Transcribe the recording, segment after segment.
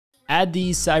Add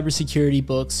these cybersecurity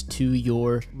books to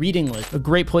your reading list. A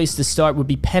great place to start would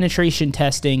be Penetration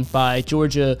Testing by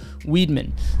Georgia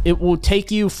Weidman. It will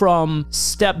take you from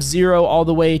step 0 all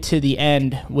the way to the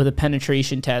end with a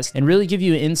penetration test and really give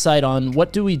you an insight on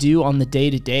what do we do on the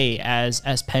day-to-day as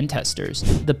pen testers.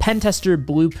 The Pentester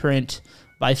Blueprint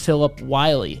by Philip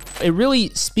Wiley. It really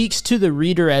speaks to the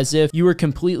reader as if you were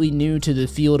completely new to the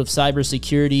field of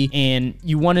cybersecurity and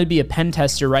you wanted to be a pen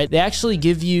tester, right? They actually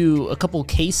give you a couple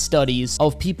case studies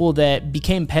of people that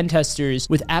became pen testers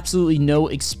with absolutely no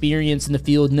experience in the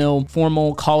field, no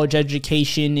formal college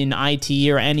education in IT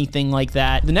or anything like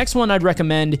that. The next one I'd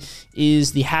recommend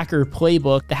is the Hacker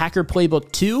Playbook, the Hacker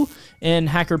Playbook 2 and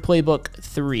Hacker Playbook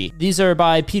 3. These are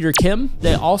by Peter Kim.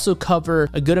 They also cover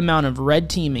a good amount of red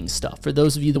teaming stuff. For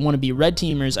those of you that want to be red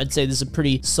teamers, I'd say this is a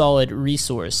pretty solid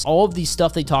resource. All of these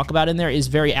stuff they talk about in there is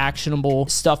very actionable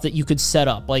stuff that you could set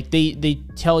up. Like they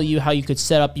tell you how you could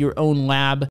set up your own lab